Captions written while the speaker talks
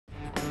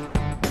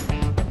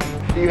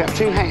You have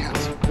two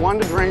hands, one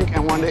to drink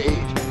and one to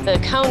eat. The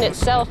cone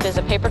itself is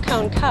a paper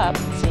cone cup,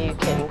 so you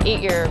can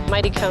eat your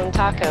Mighty Cone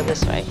taco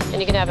this way.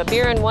 And you can have a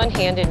beer in one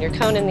hand and your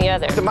cone in the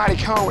other. The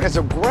Mighty Cone is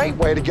a great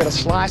way to get a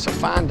slice of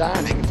fine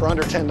dining for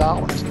under $10.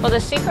 Well,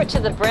 the secret to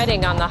the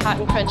breading on the hot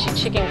and crunchy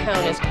chicken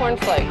cone is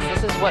cornflakes.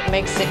 This is what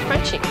makes it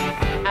crunchy.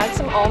 Add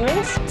some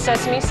almonds,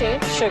 sesame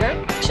seeds,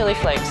 sugar, chili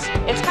flakes.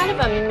 It's kind of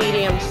a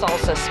medium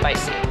salsa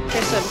spicy.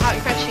 Here's some hot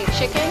and crunchy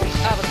chicken,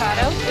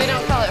 avocado. We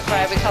don't call it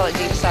fried, we call it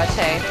deep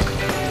saute.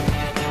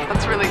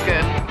 That's really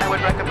good. I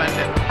would recommend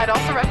it. I'd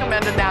also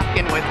recommend a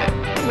napkin with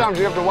it. Sometimes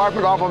you have to wipe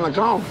it off on the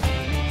cone.